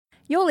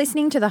You're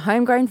listening to the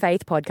Homegrown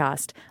Faith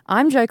podcast.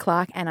 I'm Jo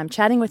Clark, and I'm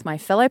chatting with my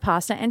fellow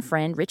pastor and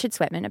friend Richard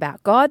Sweatman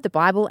about God, the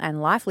Bible,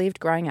 and life lived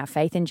growing our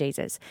faith in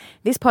Jesus.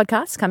 This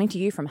podcast is coming to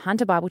you from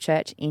Hunter Bible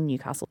Church in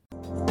Newcastle.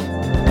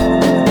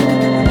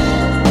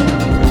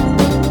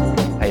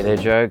 Hey there,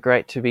 Jo.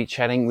 Great to be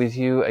chatting with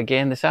you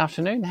again this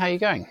afternoon. How are you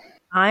going?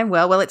 I'm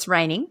well. Well, it's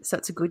raining, so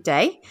it's a good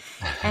day.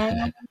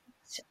 And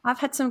I've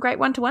had some great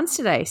one-to-ones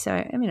today, so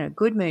I'm in a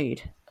good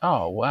mood.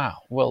 Oh, wow.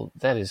 Well,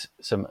 that is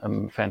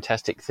some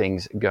fantastic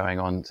things going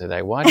on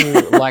today. Why do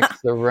you like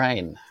the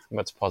rain?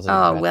 What's positive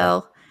about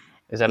that?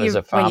 Is that as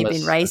a farmer? When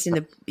you've been raised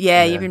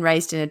you've been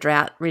raised in a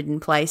drought-ridden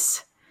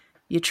place,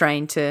 you're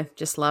trained to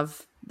just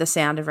love the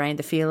sound of rain,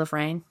 the feel of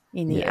rain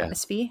in the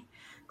atmosphere.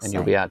 And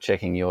you'll be out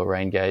checking your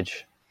rain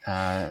gauge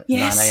 9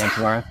 a.m.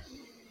 tomorrow?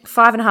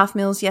 5.5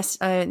 mils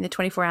in the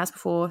 24 hours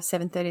before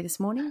 7:30 this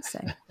morning,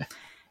 so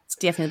it's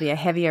definitely a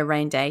heavier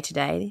rain day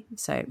today,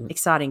 so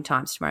exciting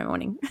times tomorrow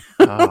morning.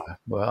 Oh,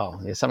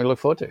 well, yeah, something to look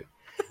forward to.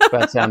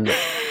 But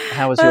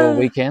how was your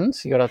weekend?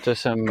 You got up to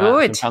some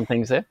fun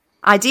things there?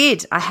 I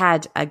did. I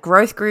had a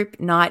growth group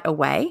night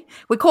away.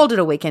 We called it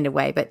a weekend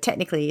away, but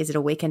technically is it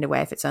a weekend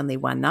away if it's only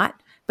one night?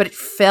 But it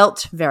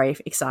felt very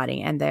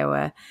exciting,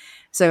 and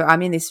so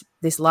I'm in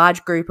this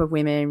large group of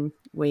women.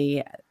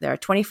 There are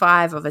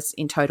 25 of us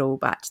in total,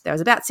 but there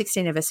was about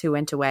 16 of us who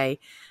went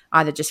away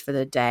either just for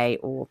the day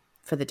or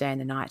for the day and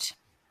the night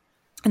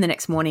and the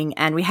next morning,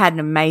 and we had an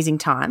amazing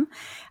time.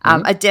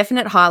 A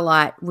definite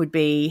highlight would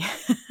be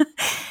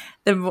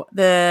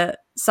the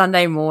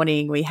Sunday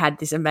morning. We had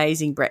this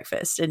amazing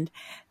breakfast, and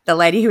the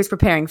lady who was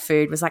preparing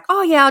food was like,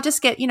 "Oh yeah, I'll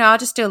just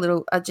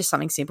do just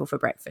something simple for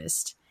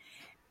breakfast."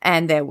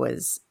 And there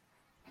was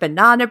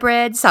banana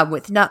bread, some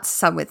with nuts,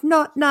 some with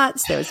not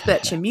nuts. There was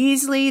bircher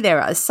muesli, there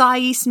were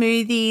acai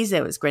smoothies,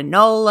 there was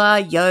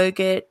granola,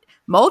 yogurt,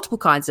 multiple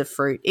kinds of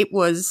fruit. It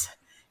was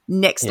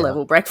next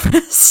level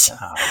breakfast.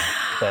 Oh,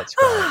 that's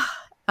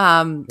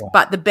great.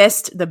 But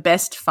the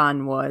best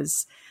fun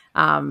was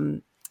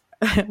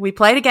we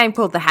played a game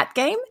called the Hat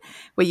Game,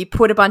 where you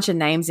put a bunch of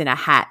names in a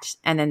hat,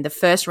 and then the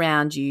first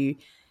round you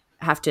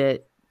have to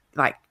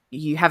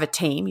you have a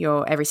team.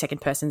 Every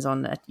second person's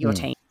on your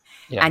team.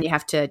 Yeah. And you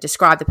have to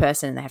describe the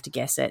person and they have to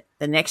guess it.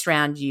 The next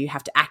round, you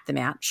have to act them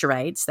out,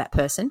 charades, that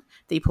person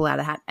that you pull out of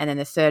the hat. And then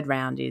the third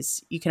round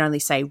is you can only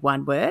say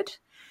one word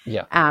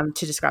to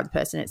describe the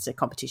person. It's a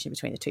competition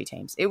between the two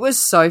teams. It was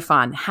so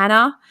fun.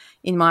 Hannah,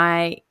 in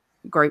my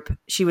group,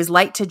 she was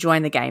late to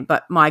join the game,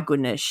 but my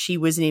goodness, she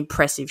was an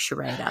impressive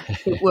charader.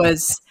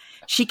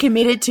 She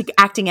committed to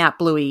acting out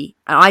Bluey.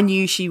 I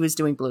knew she was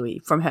doing Bluey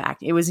from her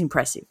acting. It was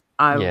impressive.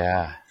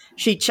 I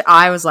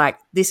was like,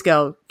 this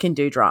girl can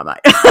do drama.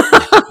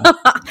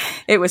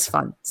 It was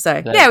fun.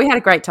 So, we had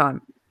a great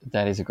time.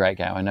 That is a great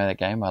game. I know that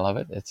game. I love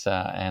it. It's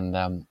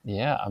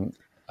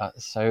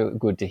so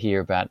good to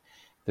hear about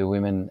the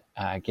women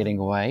getting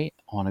away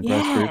on a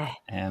growth group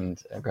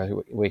and a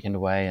growth weekend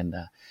away and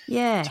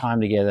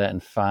time together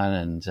and fun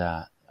and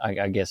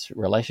I guess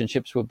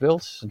relationships were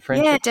built and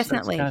friendships. Yeah,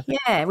 definitely.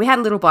 We had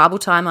a little Bible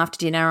time after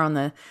dinner on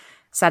the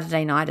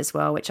Saturday night as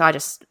well, which I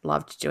just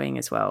loved doing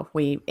as well.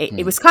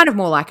 It was kind of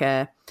more like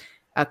a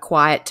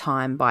quiet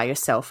time by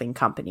yourself in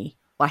company,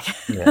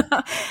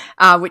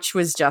 which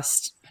was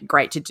just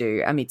great to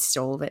do amidst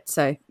all of it.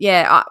 So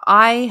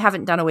I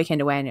haven't done a weekend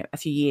away in a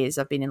few years.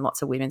 I've been in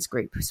lots of women's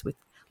groups with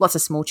lots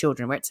of small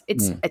children where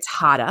it's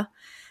harder.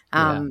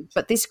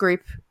 But this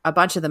group, a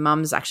bunch of the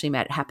mums actually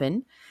made it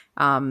happen.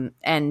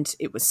 And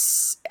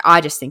I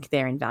just think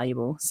they're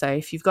invaluable. So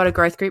if you've got a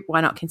growth group,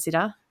 why not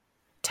consider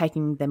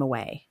taking them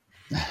away?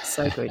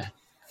 So good.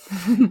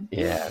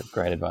 Yeah,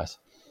 great advice.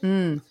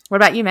 What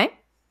about you, mate?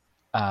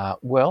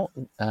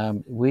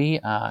 We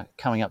are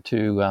coming up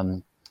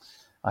to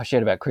I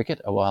shared about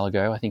cricket a while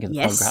ago, I think, in the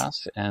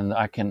podcast, and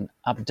I can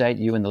update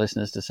you and the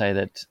listeners to say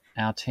that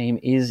our team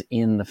is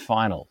in the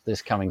final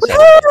this coming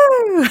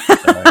Saturday.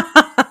 So,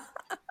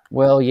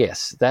 well,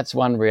 yes, that's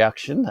one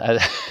reaction.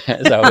 As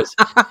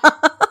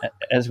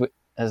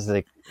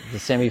the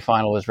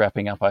semi-final was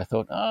wrapping up, I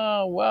thought,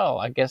 oh, well,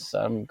 I guess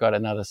I've got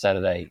another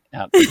Saturday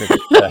out for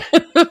cricket.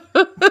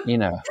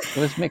 It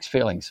was mixed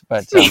feelings,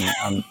 but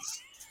I'm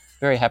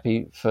very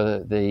happy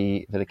for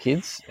the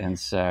kids. And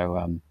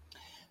so,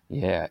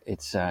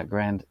 it's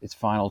grand. It's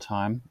final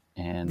time.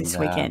 And this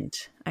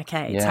weekend.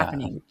 Okay, it's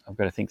happening. I've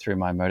got to think through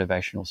my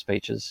motivational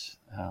speeches.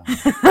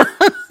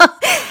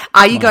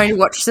 Are you going to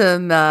watch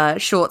some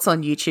shorts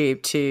on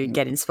YouTube to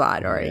get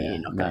inspired, or are you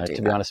not going to do that?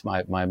 To be honest,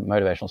 my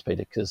motivational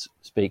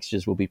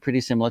speeches will be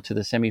pretty similar to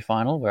the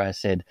semi-final, where I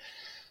said,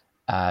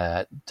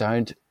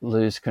 don't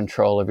lose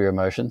control of your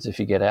emotions if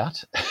you get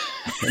out.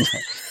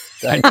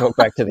 Don't talk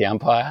back to the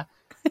umpire.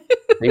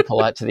 Be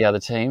polite to the other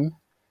team.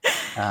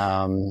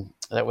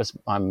 That was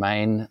my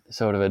main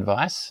sort of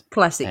advice.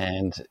 Classic.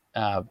 And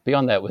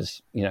beyond that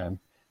was,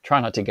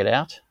 try not to get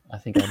out. I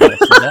think I better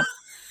say that.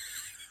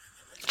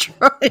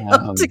 Try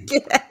not to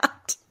get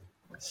out.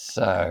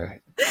 So,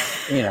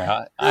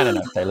 I don't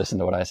know if they listen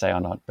to what I say or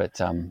not, but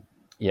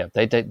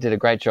they did a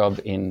great job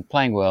in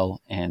playing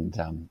well and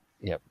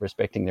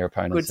respecting their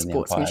opponents and the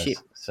umpires. Good sportsmanship.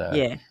 So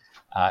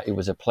it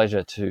was a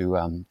pleasure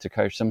to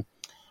coach them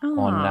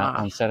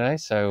on Saturday.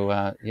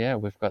 So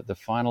we've got the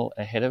final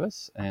ahead of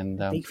us, and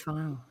big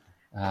final.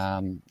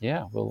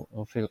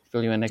 We'll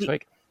fill you in next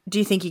week. Do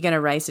you think you're going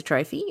to raise the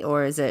trophy,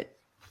 or is it?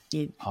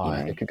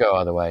 It could go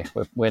either way.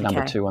 We're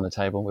number 2 on the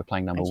table. We're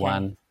playing number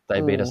 1.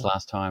 They beat us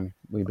last time.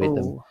 We beat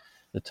them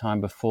the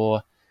time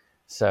before.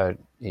 So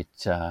it,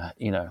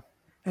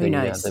 who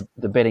knows?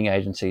 The betting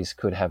agencies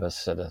could have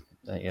us at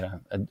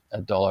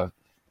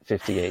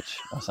 $1.50 each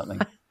or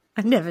something.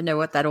 I never know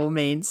what that all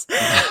means,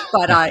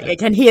 but I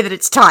can hear that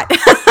it's tight.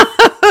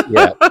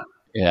 Yeah.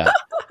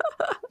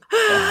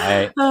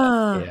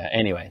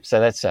 Anyway, so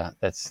that's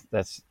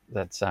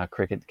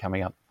cricket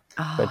coming up.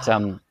 But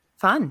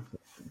fun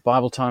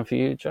Bible time for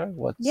you, Joe.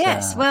 What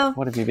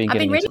have you been getting? I've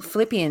been reading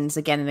Philippians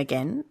again and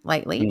again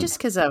lately, just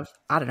because I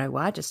don't know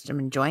why. I'm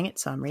enjoying it,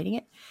 so I'm reading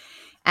it.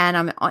 And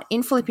I'm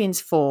in Philippians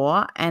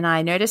 4, and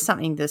I noticed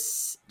something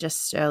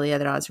just earlier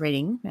that I was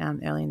reading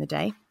early in the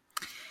day.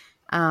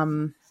 I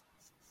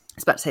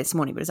was about to say this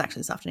morning, but it's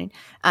actually this afternoon.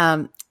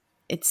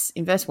 It's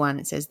in verse 1.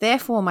 It says,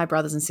 "Therefore, my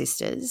brothers and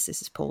sisters,"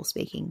 this is Paul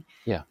speaking,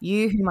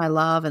 "you whom I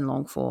love and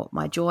long for,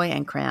 my joy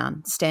and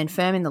crown, stand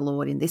firm in the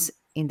Lord in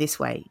this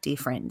way, dear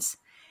friends."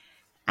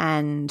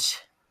 And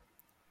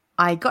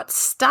I got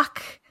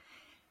stuck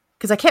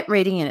because I kept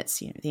reading, and it's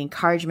the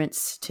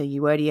encouragements to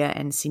Euodia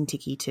and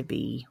Syntyche to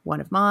be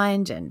one of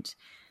mind, and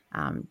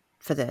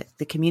for the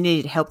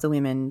community to help the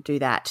women do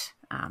that,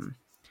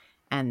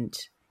 and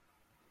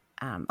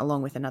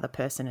along with another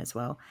person as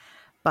well.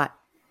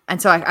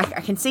 And so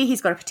I can see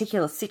he's got a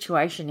particular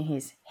situation in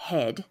his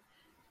head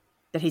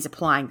that he's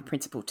applying the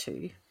principle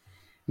to.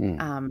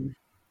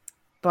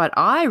 But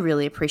I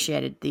really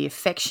appreciated the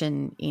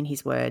affection in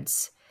his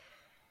words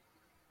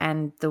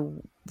and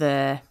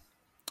the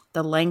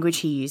language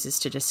he uses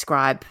to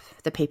describe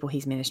the people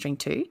he's ministering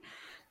to.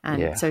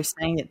 And so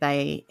saying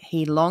that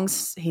he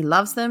loves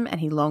them and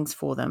he longs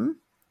for them,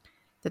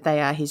 that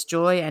they are his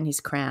joy and his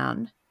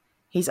crown.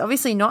 He's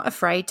obviously not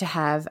afraid to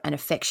have an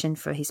affection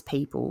for his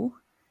people,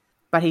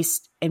 but he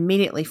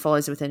immediately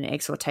follows with an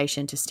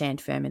exhortation to stand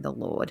firm in the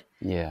Lord.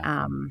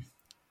 And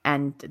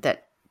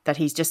that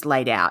he's just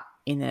laid out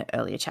in the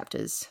earlier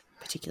chapters,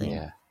 particularly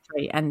in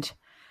 3. And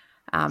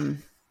I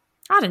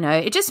don't know,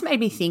 it just made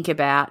me think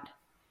about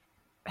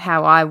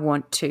how I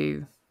want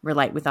to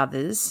relate with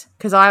others,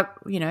 because I'm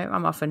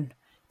often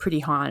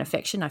pretty high on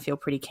affection. I feel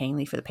pretty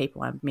keenly for the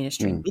people I'm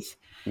ministering with,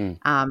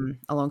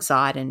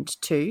 alongside and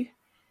to.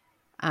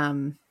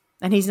 And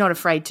he's not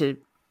afraid to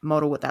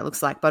model what that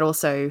looks like, but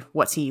also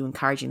what's he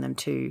encouraging them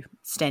to,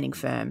 standing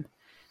firm.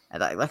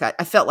 Like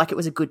I felt like it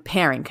was a good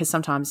pairing, because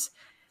sometimes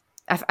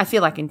I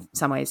feel like in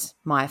some ways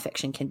my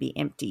affection can be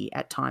empty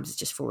at times. It's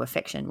just full of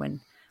affection,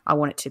 when I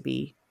want it to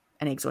be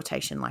an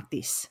exhortation like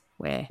this,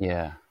 where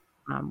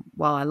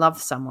while I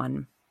love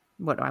someone,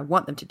 what I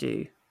want them to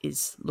do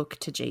is look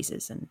to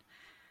Jesus and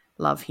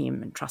love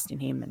him and trust in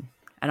him.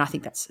 And I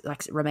think that's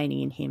like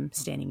remaining in him,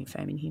 standing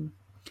firm in him.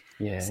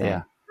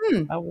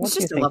 It's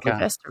just a lovely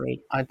verse to read.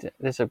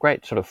 There's a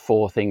great sort of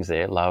 4 things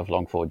there: love,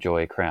 long for,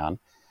 joy, crown.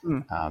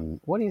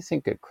 What do you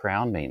think a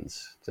crown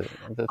means?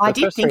 I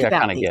did think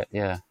about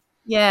this.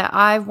 Yeah,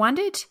 I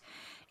wondered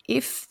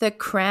if the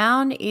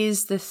crown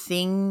is the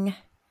thing.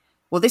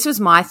 Well, this was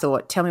my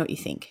thought. Tell me what you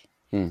think.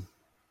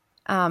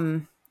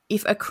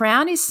 If a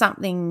crown is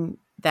something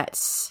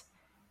that's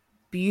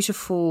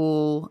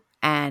beautiful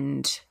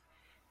and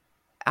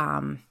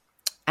an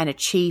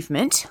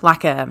achievement,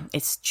 like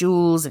it's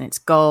jewels and it's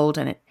gold,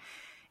 and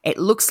it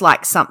looks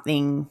like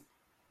something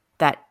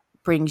that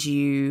brings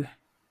you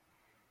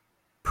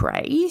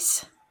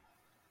praise.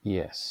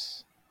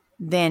 Yes.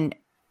 Then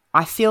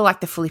I feel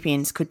like the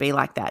Philippians could be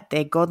like that.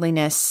 Their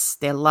godliness,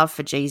 their love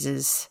for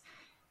Jesus,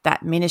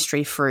 that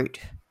ministry fruit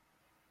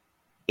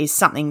is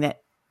something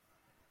that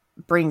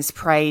brings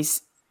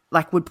praise,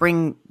 like would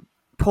bring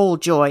Paul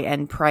joy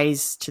and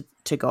praise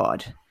to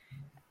God.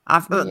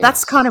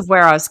 That's kind of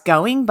where I was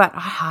going, but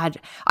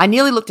I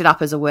nearly looked it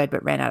up as a word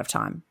but ran out of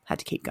time. Had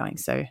to keep going.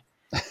 So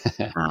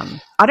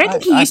I don't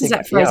think he uses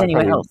that phrase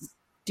anywhere else.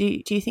 Do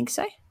you think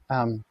so?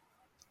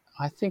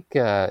 I think,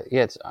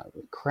 it's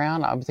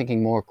crown. I'm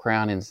thinking more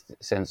crown in the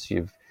sense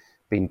you've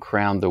been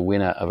crowned the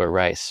winner of a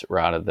race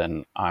rather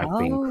than I've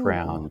been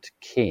crowned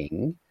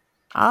king.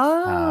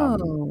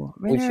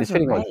 Which is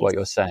fitting with what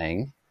you're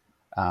saying.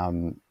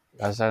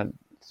 It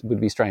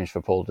would be strange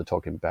for Paul to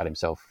talk about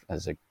himself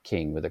as a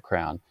king with a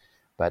crown,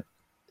 but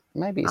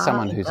maybe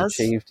someone who's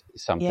achieved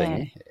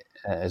something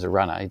as a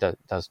runner, he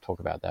does talk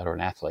about that, or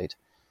an athlete,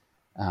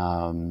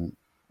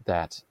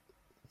 that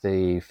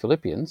the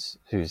Philippians,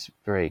 who's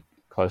very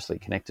closely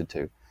connected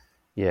to,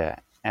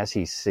 as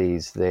he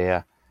sees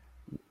their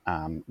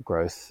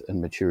growth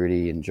and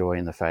maturity and joy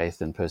in the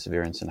faith and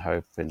perseverance and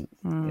hope and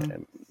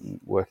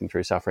working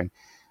through suffering,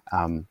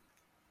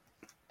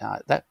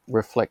 that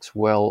reflects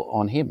well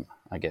on him,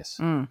 I guess.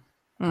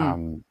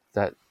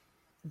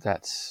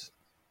 That's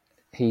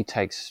he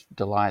takes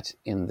delight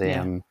in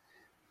them,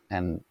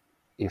 and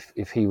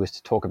if he was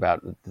to talk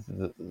about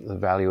the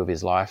value of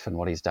his life and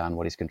what he's done,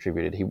 what he's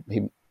contributed,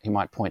 he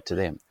might point to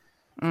them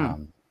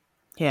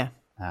Yeah.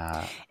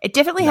 uh, It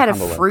definitely in a had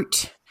humble way.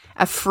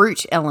 a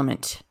fruit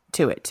element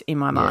to it in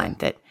my mind,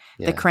 that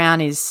the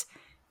crown is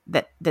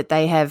that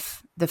they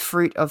have the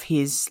fruit of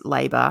his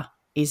labor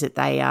is that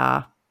they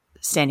are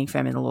standing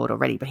firm in the Lord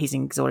already, but he's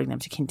exhorting them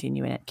to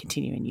continue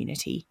in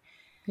unity.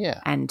 Yeah.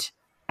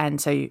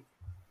 And so,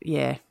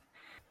 yeah,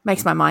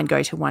 makes my mind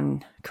go to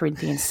 1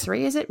 Corinthians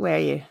 3, is it,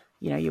 where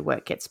your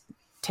work gets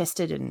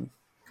tested and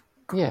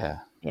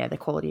the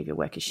quality of your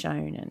work is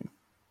shown, and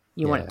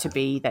you want it to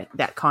be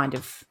that kind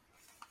of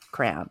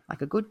crown,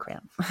 like a good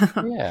crown.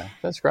 Yeah,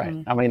 that's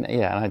great. I mean,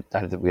 and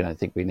we don't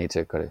think we need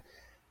to kind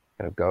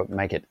of go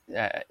make it.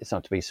 It's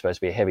not supposed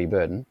to be a heavy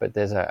burden, but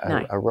there's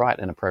a right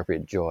and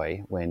appropriate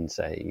joy when,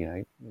 say,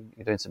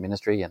 you're doing some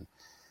ministry and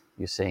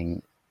you're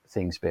seeing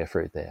things bear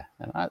fruit there.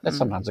 And that's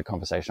sometimes a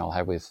conversation I'll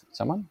have with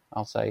someone.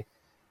 I'll say,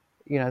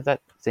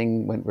 that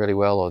thing went really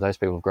well, or those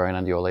people have grown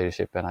under your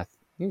leadership, and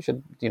you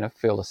should,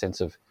 feel a sense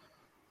of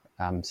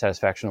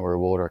satisfaction or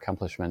reward or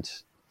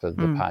accomplishment for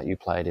the part you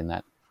played in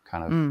that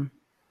kind of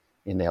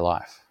in their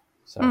life.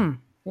 So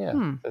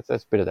that's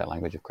a bit of that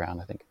language of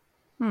crown, I think.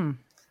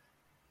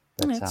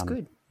 That's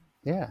good.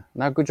 Yeah,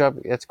 no, good job.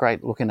 That's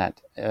great looking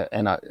at,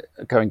 and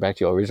going back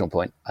to your original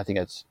point, I think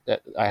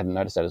I hadn't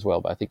noticed that as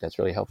well, but I think that's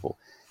really helpful.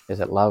 There's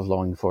that love,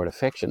 longing for it,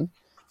 affection,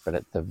 but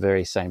at the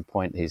very same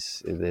point,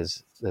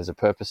 there's a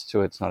purpose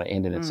to it. It's not an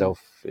end in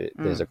itself.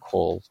 There's a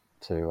call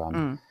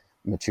to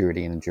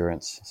maturity and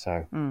endurance.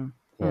 So,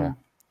 yeah.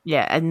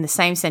 Yeah, and in the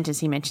same sentence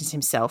he mentions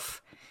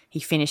himself, he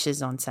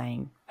finishes on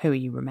saying, who are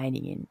you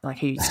remaining in? Like,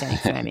 who are you standing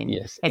firm in?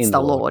 Yes, it's in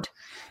the Lord.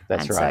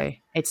 That's and right. So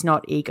it's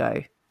not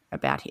ego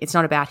it's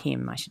not about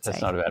him, I should say.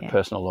 It's not about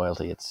personal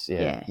loyalty. It's,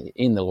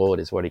 in the Lord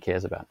is what he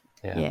cares about.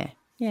 Yeah,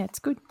 it's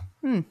good.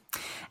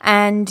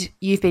 And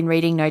you've been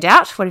reading, no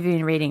doubt. What have you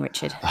been reading,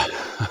 Richard?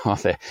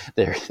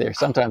 There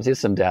sometimes is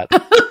some doubt.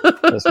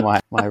 Because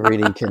my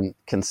reading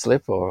can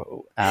slip,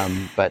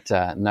 but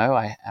no,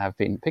 I have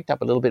been picked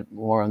up a little bit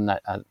more on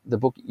that. The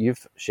book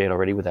you've shared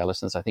already with our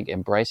listeners, I think,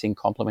 Embracing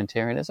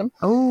Complementarianism.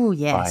 Oh,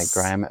 yes. By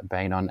Graham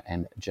Bainon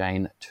and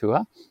Jane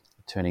Tour,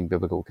 turning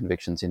biblical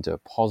convictions into a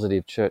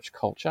positive church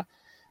culture.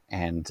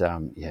 And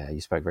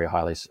you spoke very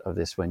highly of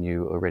this when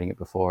you were reading it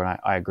before, and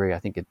I agree. I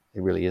think it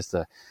really is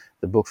the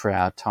book for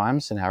our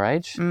times and our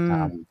age.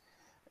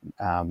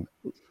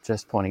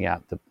 Just pointing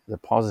out the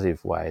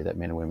positive way that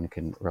men and women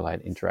can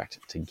relate, interact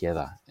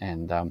together.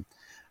 And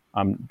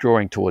I'm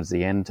drawing towards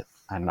the end,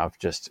 and I've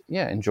just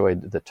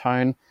enjoyed the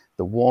tone,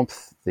 the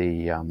warmth,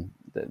 a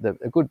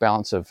good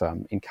balance of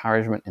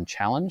encouragement and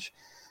challenge.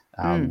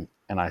 And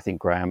I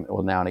think Graham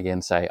will now and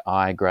again say,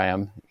 "I,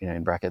 Graham,"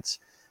 in brackets,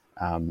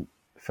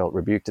 felt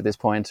rebuked at this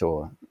point,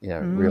 or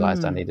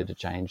realized I needed to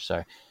change.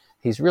 So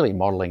he's really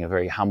modeling a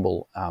very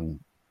humble.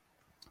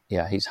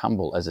 He's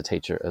humble as a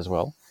teacher as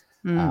well.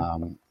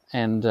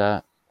 And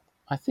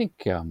I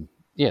think,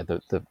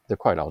 the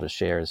quote I'll just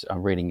share is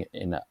I'm reading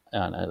in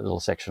a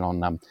little section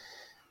on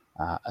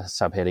a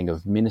subheading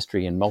of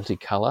ministry in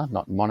multicolor,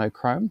 not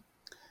monochrome.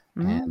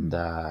 And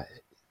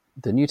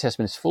the New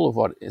Testament is full of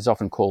what is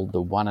often called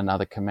the one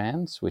another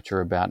commands, which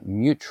are about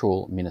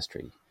mutual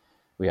ministry.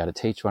 We are to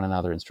teach one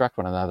another, instruct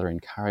one another,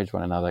 encourage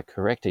one another,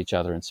 correct each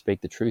other, and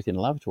speak the truth in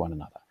love to one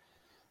another.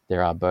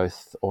 There are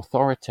both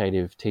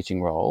authoritative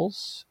teaching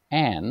roles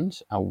and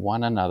a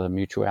one another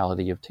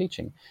mutuality of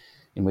teaching,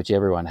 in which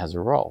everyone has a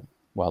role.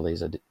 While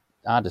these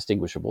are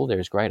distinguishable, there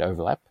is great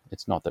overlap.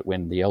 It's not that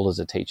when the elders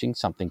are teaching,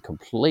 something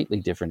completely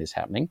different is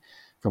happening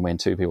from when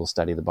two people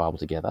study the Bible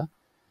together.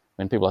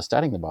 When people are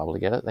studying the Bible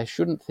together, they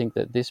shouldn't think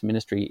that this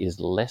ministry is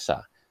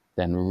lesser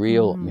than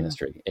real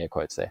ministry, air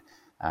quotes there,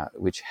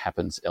 which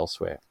happens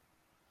elsewhere.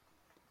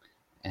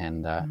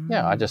 And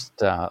I just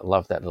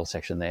love that little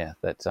section there,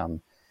 that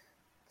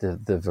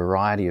the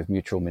variety of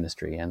mutual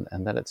ministry, and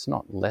that it's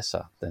not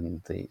lesser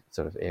than the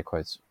sort of air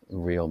quotes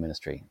real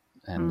ministry.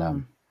 And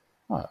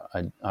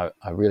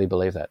I really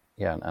believe that,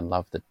 and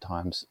love the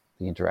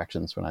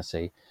interactions when I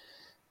see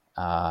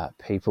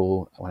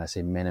people, when I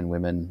see men and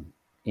women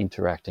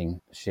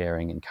interacting,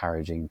 sharing,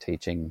 encouraging,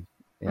 teaching,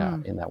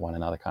 in that one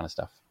another kind of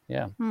stuff.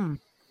 Yeah.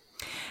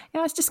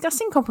 I was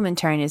discussing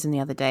complementarianism the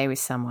other day with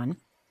someone,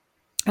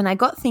 and I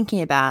got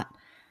thinking about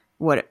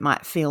what it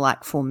might feel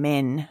like for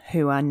men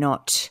who are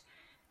not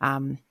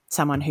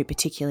someone who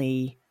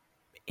particularly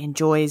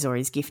enjoys or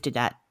is gifted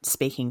at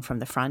speaking from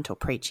the front or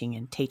preaching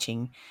and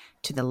teaching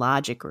to the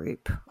larger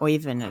group, or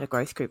even at a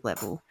growth group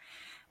level.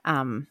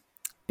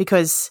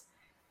 Because,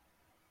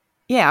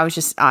 I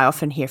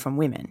often hear from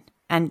women.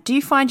 And do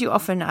you find you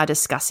often are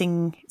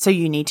discussing, so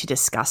you need to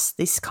discuss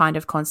this kind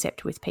of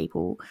concept with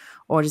people,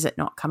 or does it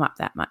not come up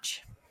that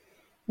much?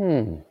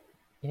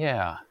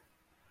 Yeah.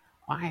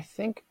 I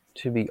think,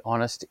 to be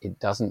honest,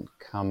 it doesn't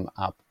come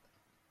up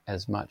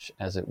as much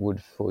as it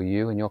would for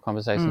you in your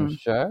conversations,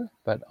 Joe.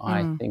 But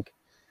I think,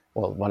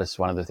 it's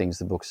one of the things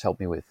the books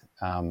helped me with,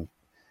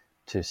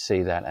 to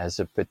see that as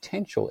a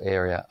potential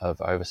area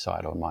of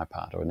oversight on my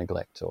part, or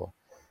neglect, or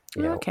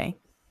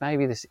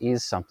maybe this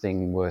is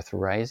something worth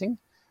raising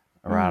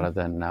rather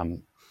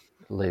than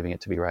leaving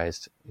it to be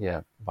raised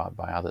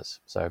by others.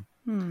 So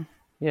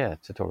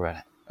to talk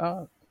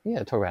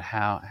about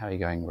how you're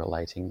going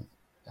relating,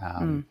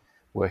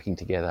 working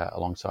together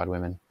alongside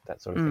women,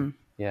 that sort of thing.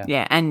 Yeah.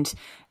 Yeah, and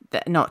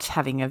not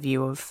having a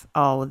view of,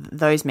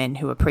 those men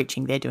who are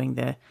preaching, they're doing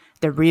the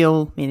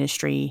real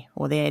ministry,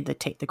 or they're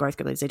the growth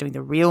group leaders, they're doing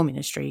the real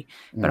ministry.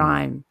 But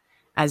I'm,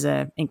 as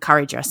a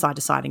encourager, a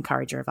side-to-side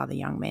encourager of other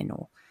young men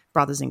or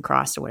brothers in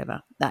Christ or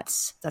whatever,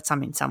 that's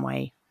I'm in some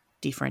way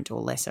different or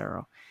lesser,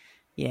 or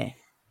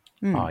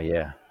Oh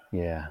yeah,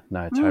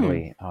 no,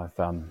 totally. I've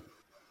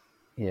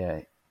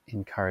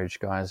encouraged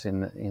guys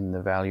in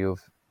the value of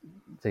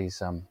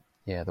these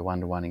the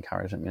one-to-one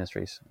encouragement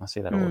ministries. I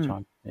see that all the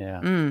time.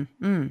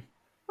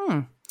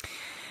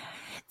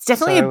 It's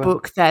definitely a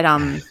book that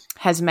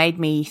has made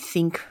me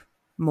think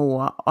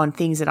more on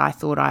things that I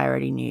thought I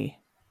already knew.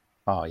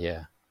 Oh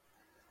yeah,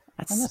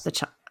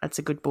 that's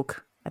a good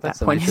book at that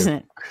point, isn't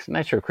it?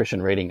 Nature of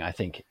Christian reading, I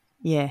think.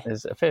 Yeah,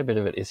 there's a fair bit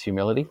of it is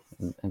humility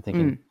and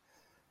thinking,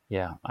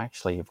 I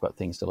actually have got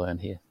things to learn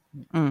here.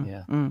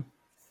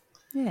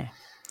 Yeah.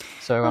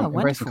 So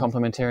embracing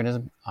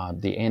complementarianism.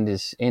 The end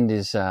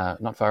is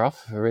not far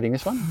off for reading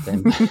this one.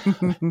 Then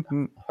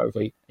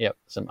hopefully,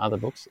 some other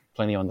books,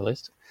 plenty on the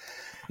list.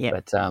 Yeah.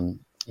 But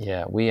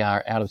we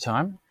are out of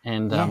time,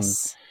 and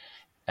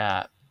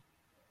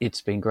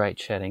it's been great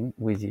chatting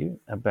with you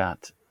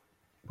about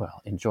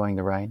enjoying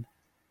the rain,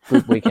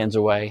 good weekends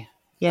away,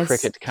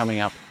 cricket coming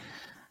up,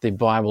 the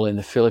Bible in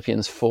the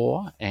Philippians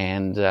 4,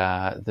 and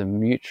the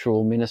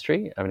mutual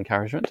ministry of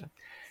encouragement.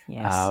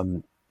 Yes.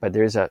 But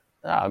there is a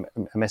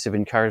massive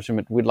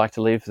encouragement we'd like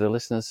to leave for the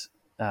listeners.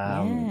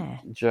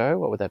 Joe,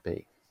 what would that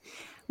be?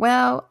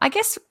 Well, I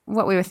guess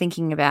what we were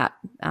thinking about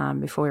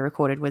before we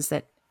recorded was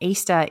that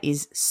Easter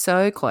is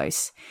so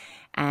close,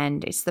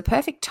 and it's the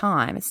perfect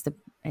time.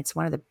 It's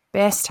one of the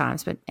best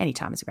times, but any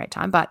time is a great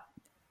time. But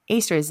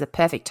Easter is the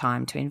perfect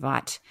time to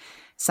invite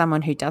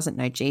someone who doesn't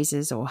know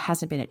Jesus or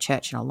hasn't been at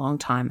church in a long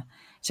time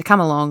to come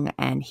along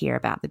and hear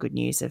about the good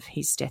news of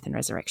his death and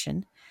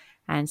resurrection.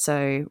 And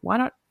so why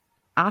not,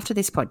 after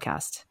this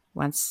podcast,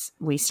 once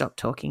we stop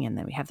talking and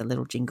then we have the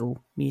little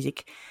jingle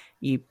music,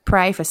 you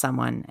pray for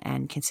someone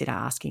and consider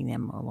asking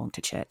them along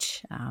to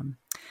church.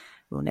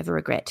 We'll never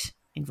regret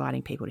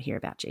inviting people to hear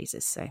about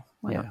Jesus. So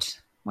why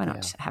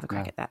not have a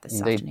crack at that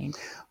this afternoon?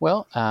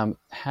 Well,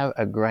 have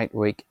a great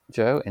week,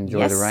 Joe.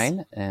 Enjoy the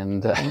rain,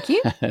 and thank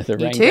you. the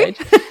you rain too. gauge.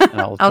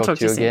 And I'll talk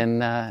to you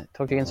again.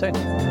 Talk to you again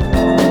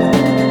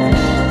soon.